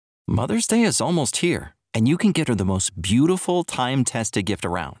Mother's Day is almost here, and you can get her the most beautiful time-tested gift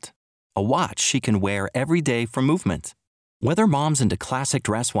around. A watch she can wear every day from Movement. Whether mom's into classic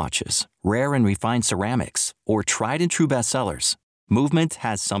dress watches, rare and refined ceramics, or tried and true bestsellers, Movement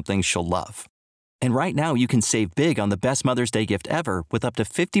has something she'll love. And right now you can save big on the best Mother's Day gift ever with up to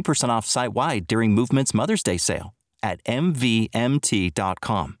 50% off site-wide during Movement's Mother's Day sale at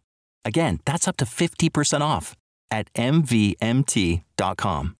MVMT.com. Again, that's up to 50% off at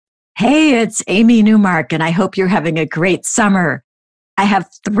MVMT.com. Hey, it's Amy Newmark, and I hope you're having a great summer. I have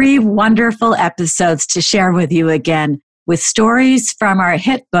 3 wonderful episodes to share with you again, with stories from our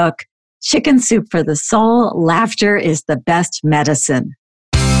hit book, Chicken Soup for the Soul, Laughter is the Best Medicine.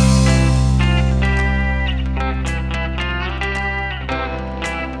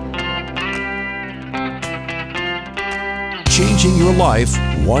 Changing your life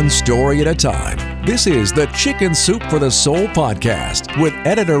one story at a time. This is the Chicken Soup for the Soul podcast with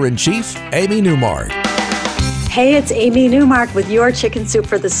Editor-in-Chief Amy Newmark. Hey, it's Amy Newmark with your Chicken Soup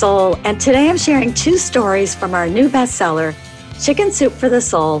for the Soul, and today I'm sharing 2 stories from our new bestseller, Chicken Soup for the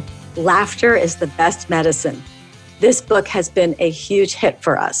Soul, Laughter is the Best Medicine. This book has been a huge hit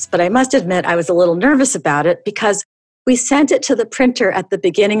for us, but I must admit I was a little nervous about it because we sent it to the printer at the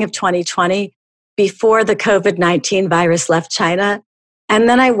beginning of 2020 before the COVID-19 virus left China. And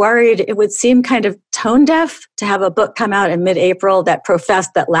then I worried it would seem kind of tone deaf to have a book come out in mid-April that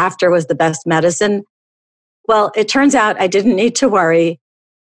professed that laughter was the best medicine. Well, it turns out I didn't need to worry.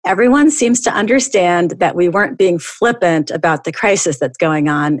 Everyone seems to understand that we weren't being flippant about the crisis that's going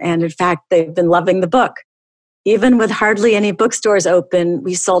on. And in fact, they've been loving the book. Even with hardly any bookstores open,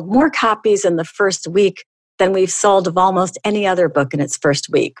 we sold more copies in the first week than we've sold of almost any other book in its first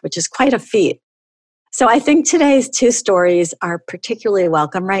week, which is quite a feat. So I think today's 2 stories are particularly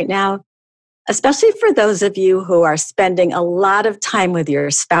welcome right now, especially for those of you who are spending a lot of time with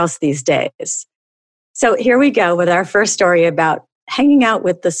your spouse these days. So here we go with our first story about hanging out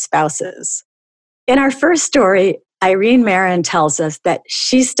with the spouses. In our first story, Irene Marin tells us that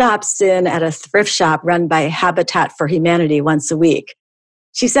she stops in at a thrift shop run by Habitat for Humanity once a week.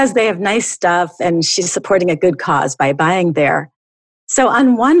 She says they have nice stuff and she's supporting a good cause by buying there. So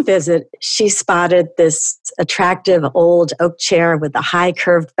on one visit, she spotted this attractive old oak chair with a high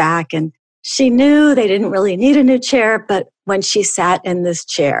curved back, and she knew they didn't really need a new chair, but when she sat in this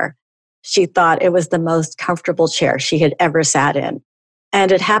chair, she thought it was the most comfortable chair she had ever sat in. And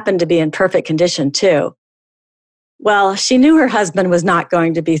it happened to be in perfect condition too. Well, she knew her husband was not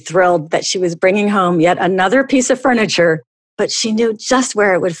going to be thrilled that she was bringing home yet another piece of furniture, but she knew just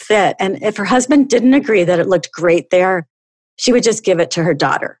where it would fit. And if her husband didn't agree that it looked great there, she would just give it to her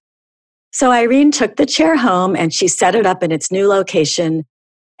daughter. So Irene took the chair home and she set it up in its new location,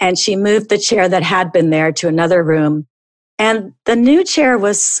 and she moved the chair that had been there to another room. And the new chair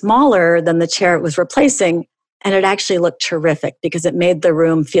was smaller than the chair it was replacing, and it actually looked terrific because it made the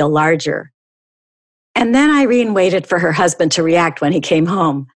room feel larger. And then Irene waited for her husband to react when he came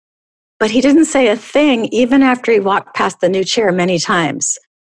home. But he didn't say a thing even after he walked past the new chair many times.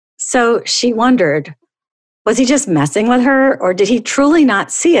 So she wondered, was he just messing with her, or did he truly not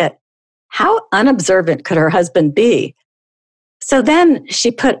see it? How unobservant could her husband be? So then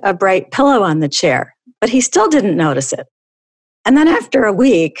she put a bright pillow on the chair, but he still didn't notice it. And then after a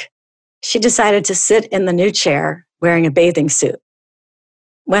week, she decided to sit in the new chair wearing a bathing suit.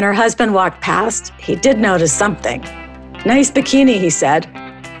 When her husband walked past, he did notice something. Nice bikini, he said,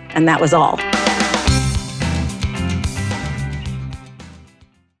 and that was all.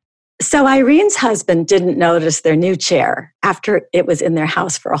 So Irene's husband didn't notice their new chair after it was in their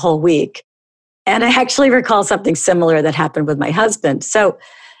house for a whole week. And I actually recall something similar that happened with my husband. So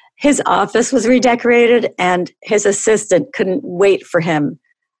his office was redecorated and his assistant couldn't wait for him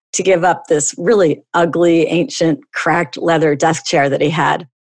to give up this really ugly, ancient, cracked leather desk chair that he had,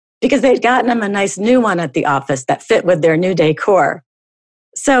 because they'd gotten him a nice new one at the office that fit with their new decor.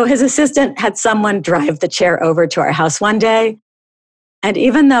 So his assistant had someone drive the chair over to our house one day. And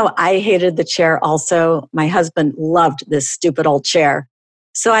even though I hated the chair also, my husband loved this stupid old chair.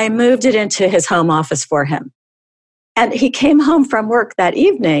 So I moved it into his home office for him. And he came home from work that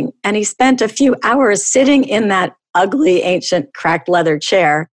evening and he spent a few hours sitting in that ugly, ancient, cracked leather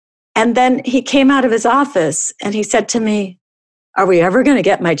chair. And then he came out of his office and he said to me, "Are we ever going to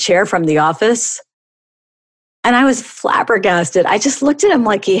get my chair from the office?" And I was flabbergasted. I just looked at him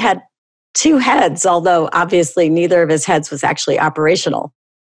like he had 2 heads, although obviously neither of his heads was actually operational.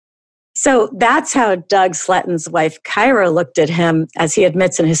 So that's how Doug Sletton's wife, Kyra, looked at him, as he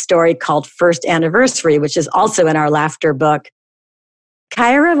admits in his story called First Anniversary, which is also in our Laughter book.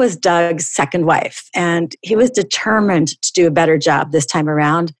 Kyra was Doug's second wife, and he was determined to do a better job this time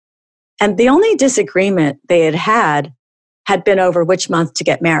around. And the only disagreement they had been over which month to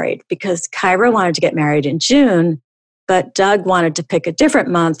get married, because Kyra wanted to get married in June, but Doug wanted to pick a different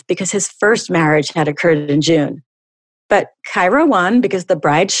month because his first marriage had occurred in June. But Kyra won because the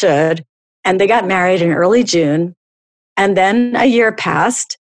bride should, and they got married in early June. And then a year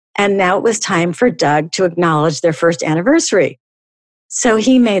passed, and now it was time for Doug to acknowledge their first anniversary. So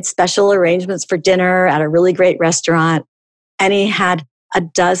he made special arrangements for dinner at a really great restaurant, and he had a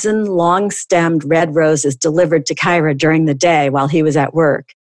dozen long-stemmed red roses delivered to Kyra during the day while he was at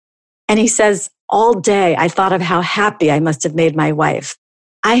work. And he says, all day I thought of how happy I must have made my wife.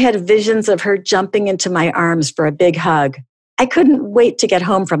 I had visions of her jumping into my arms for a big hug. I couldn't wait to get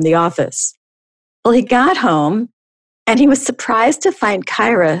home from the office. Well, he got home, and he was surprised to find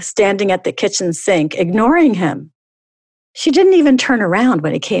Kyra standing at the kitchen sink, ignoring him. She didn't even turn around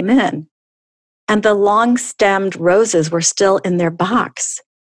when he came in. And the long-stemmed roses were still in their box.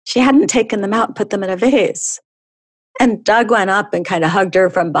 She hadn't taken them out and put them in a vase. And Doug went up and kind of hugged her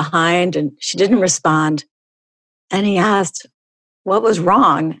from behind, and she didn't respond. And he asked, what was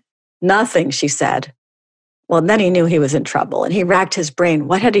wrong? Nothing, she said. Well, then he knew he was in trouble, and he racked his brain.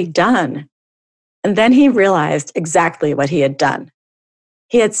 What had he done? And then he realized exactly what he had done.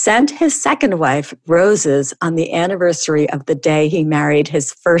 He had sent his second wife roses on the anniversary of the day he married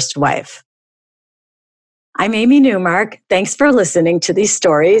his first wife. I'm Amy Newmark. Thanks for listening to these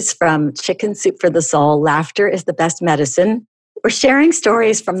stories from Chicken Soup for the Soul, Laughter is the Best Medicine. We're sharing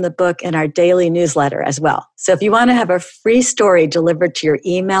stories from the book in our daily newsletter as well. So if you want to have a free story delivered to your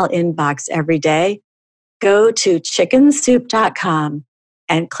email inbox every day, go to chickensoup.com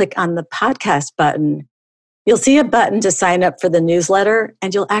and click on the podcast button. You'll see a button to sign up for the newsletter,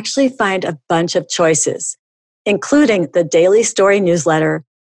 and you'll actually find a bunch of choices, including the daily story newsletter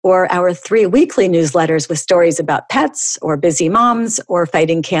or our 3 weekly newsletters with stories about pets or busy moms or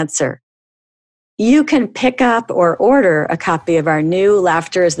fighting cancer. You can pick up or order a copy of our new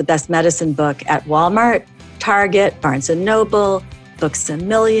Laughter is the Best Medicine book at Walmart, Target, Barnes & Noble, Books A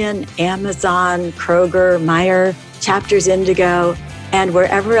Million, Amazon, Kroger, Meijer, Chapters Indigo, and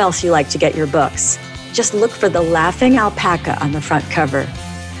wherever else you like to get your books. Just look for the laughing alpaca on the front cover.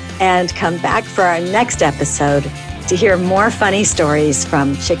 And come back for our next episode to hear more funny stories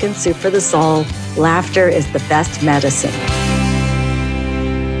from Chicken Soup for the Soul. Laughter is the best medicine.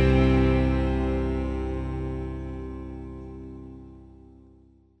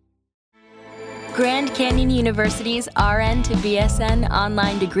 Grand Canyon University's RN to BSN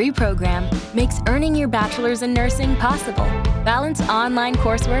online degree program makes earning your bachelor's in nursing possible. Balance online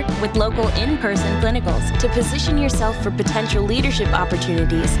coursework with local in-person clinicals to position yourself for potential leadership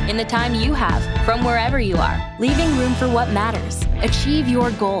opportunities in the time you have from wherever you are, leaving room for what matters. Achieve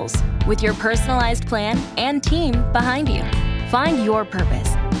your goals with your personalized plan and team behind you. Find your purpose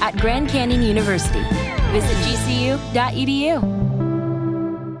at Grand Canyon University. Visit gcu.edu.